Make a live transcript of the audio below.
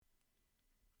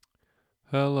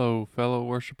Hello, fellow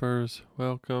worshipers.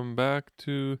 Welcome back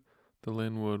to the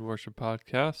Linwood Worship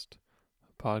Podcast,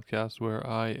 a podcast where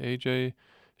I, AJ,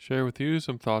 share with you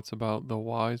some thoughts about the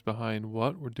whys behind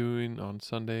what we're doing on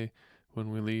Sunday when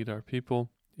we lead our people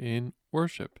in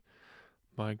worship.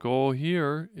 My goal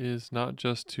here is not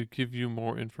just to give you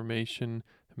more information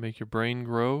and make your brain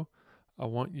grow. I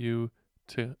want you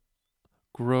to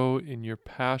grow in your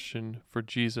passion for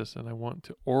Jesus, and I want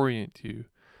to orient you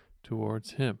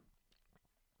towards Him.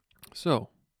 So,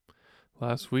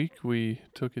 last week we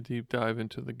took a deep dive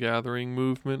into the gathering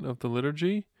movement of the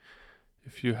liturgy.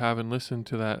 If you haven't listened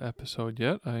to that episode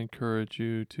yet, I encourage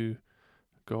you to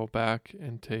go back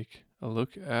and take a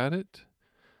look at it.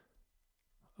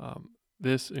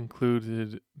 This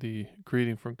included the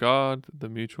greeting from God, the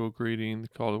mutual greeting, the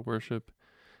call to worship,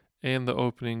 and the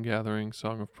opening gathering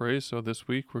song of praise. So this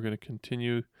week we're going to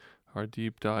continue our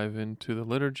deep dive into the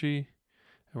liturgy,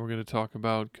 and we're going to talk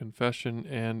about confession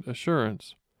and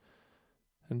assurance.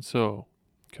 And so,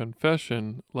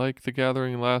 confession, like the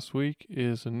gathering last week,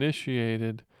 is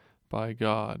initiated by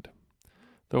God,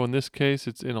 though in this case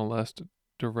it's in a less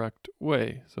direct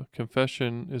way. So,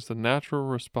 confession is the natural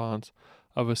response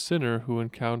of a sinner who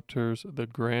encounters the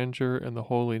grandeur and the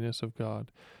holiness of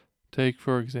God. Take,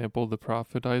 for example, the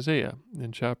prophet Isaiah.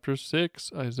 In chapter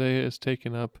 6, Isaiah is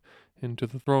taken up into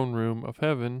the throne room of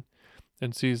heaven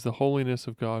and sees the holiness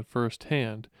of God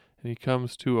firsthand, and he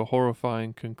comes to a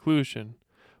horrifying conclusion.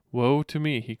 Woe to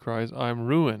me, he cries, I am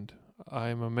ruined. I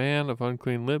am a man of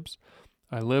unclean lips.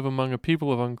 I live among a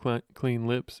people of unclean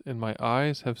lips, and my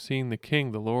eyes have seen the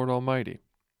King, the Lord Almighty.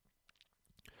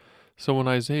 So when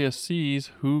Isaiah sees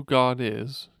who God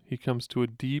is, he comes to a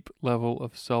deep level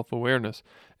of self-awareness,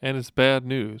 and it's bad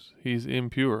news. He's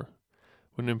impure.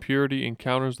 When impurity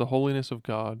encounters the holiness of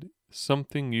God,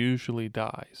 something usually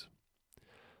dies.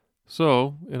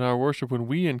 So, in our worship, when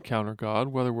we encounter God,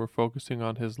 whether we're focusing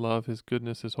on His love, His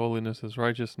goodness, His holiness, His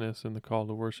righteousness in the call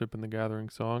to worship and the gathering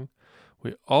song,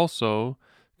 we also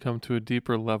come to a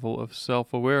deeper level of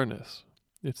self-awareness.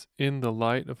 It's in the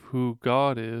light of who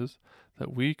God is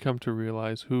that we come to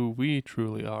realize who we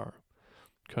truly are.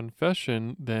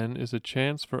 Confession, then, is a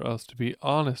chance for us to be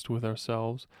honest with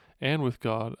ourselves and with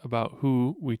God about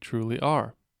who we truly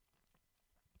are.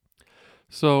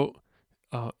 So,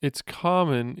 it's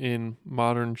common in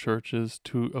modern churches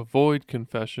to avoid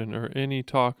confession or any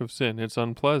talk of sin. It's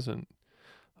unpleasant.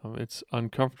 It's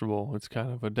uncomfortable. It's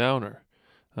kind of a downer.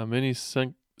 Many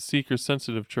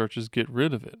seeker-sensitive churches get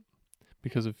rid of it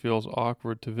because it feels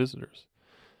awkward to visitors.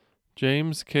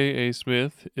 James K.A.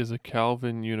 Smith is a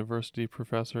Calvin University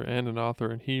professor and an author,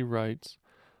 and he writes,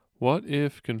 "What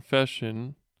if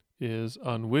confession is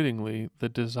unwittingly the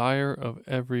desire of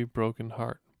every broken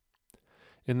heart?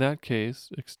 In that case,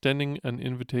 extending an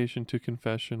invitation to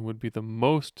confession would be the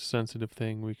most sensitive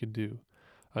thing we could do,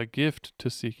 a gift to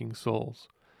seeking souls.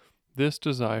 This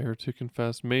desire to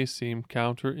confess may seem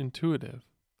counterintuitive.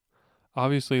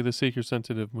 Obviously, the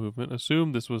seeker-sensitive movement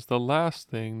assumed this was the last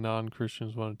thing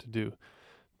non-Christians wanted to do.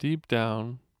 Deep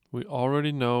down, we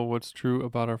already know what's true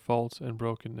about our faults and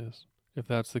brokenness. If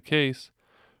that's the case,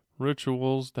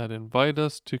 rituals that invite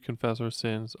us to confess our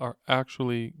sins are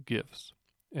actually gifts."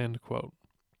 End quote.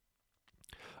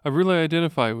 I really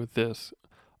identify with this.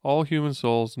 All human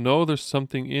souls know there's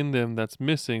something in them that's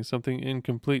missing, something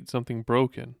incomplete, something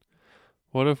broken.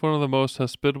 What if one of the most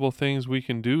hospitable things we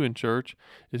can do in church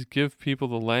is give people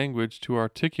the language to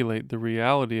articulate the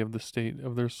reality of the state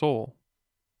of their soul?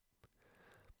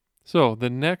 So, the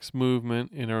next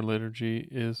movement in our liturgy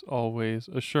is always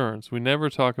assurance. We never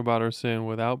talk about our sin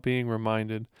without being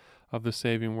reminded of the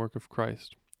saving work of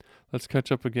Christ. Let's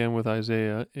catch up again with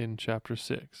Isaiah in chapter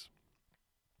 6.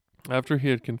 After he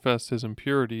had confessed his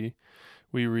impurity,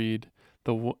 we read,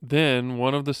 Then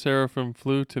one of the seraphim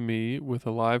flew to me with a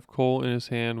live coal in his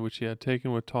hand, which he had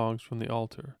taken with tongs from the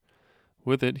altar.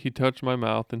 With it he touched my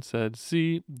mouth and said,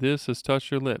 See, this has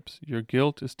touched your lips. Your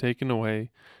guilt is taken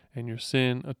away, and your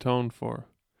sin atoned for.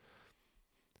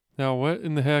 Now, what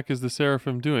in the heck is the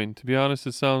seraphim doing? To be honest,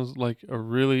 it sounds like a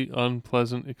really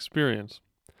unpleasant experience.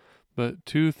 But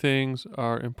two things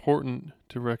are important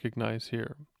to recognize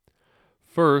here.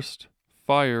 First,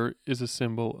 fire is a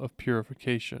symbol of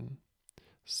purification.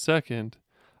 Second,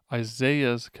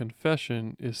 Isaiah's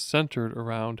confession is centered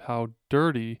around how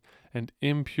dirty and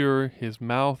impure his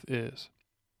mouth is.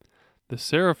 The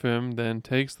seraphim then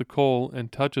takes the coal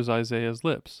and touches Isaiah's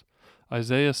lips.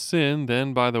 Isaiah's sin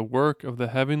then by the work of the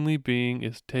heavenly being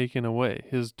is taken away.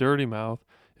 His dirty mouth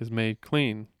is made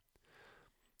clean.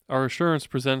 Our assurance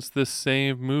presents this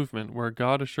same movement where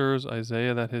God assures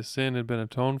Isaiah that his sin had been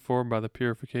atoned for by the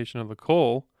purification of the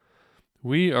coal.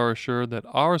 We are assured that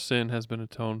our sin has been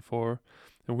atoned for,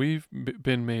 and we've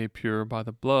been made pure by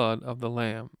the blood of the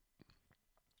Lamb.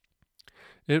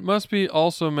 It must be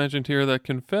also mentioned here that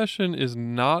confession is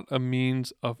not a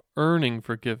means of earning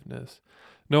forgiveness.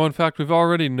 No, in fact, we've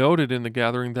already noted in the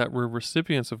gathering that we're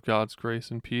recipients of God's grace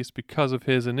and peace because of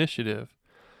His initiative,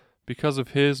 because of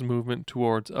His movement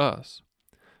towards us.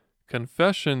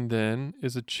 Confession, then,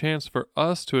 is a chance for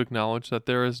us to acknowledge that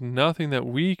there is nothing that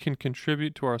we can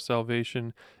contribute to our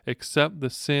salvation except the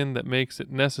sin that makes it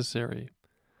necessary.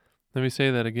 Let me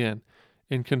say that again.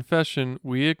 In confession,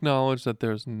 we acknowledge that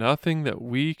there's nothing that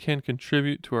we can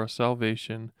contribute to our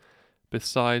salvation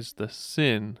besides the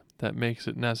sin that makes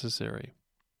it necessary.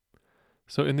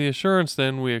 So in the assurance,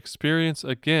 then, we experience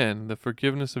again the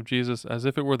forgiveness of Jesus as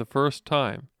if it were the first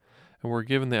time, and we're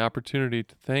given the opportunity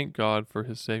to thank God for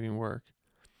His saving work.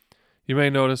 You may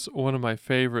notice one of my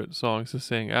favorite songs to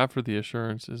sing after the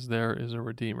assurance is "There is a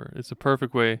Redeemer." It's a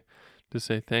perfect way to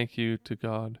say thank you to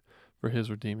God for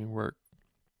His redeeming work.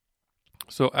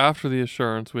 So after the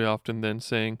assurance, we often then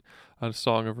sing a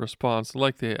song of response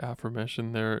like the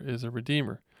aforementioned "There is a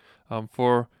Redeemer."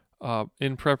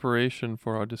 In preparation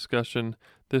for our discussion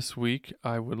this week,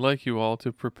 I would like you all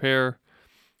to prepare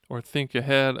or think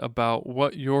ahead about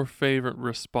what your favorite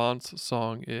response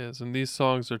song is. And these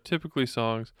songs are typically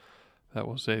songs that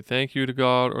will say thank you to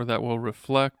God, or that will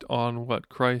reflect on what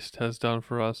Christ has done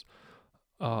for us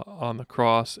on the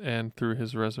cross and through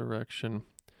His resurrection.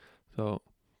 So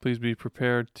please be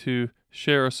prepared to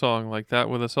share a song like that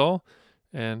with us all,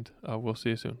 and we'll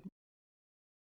see you soon.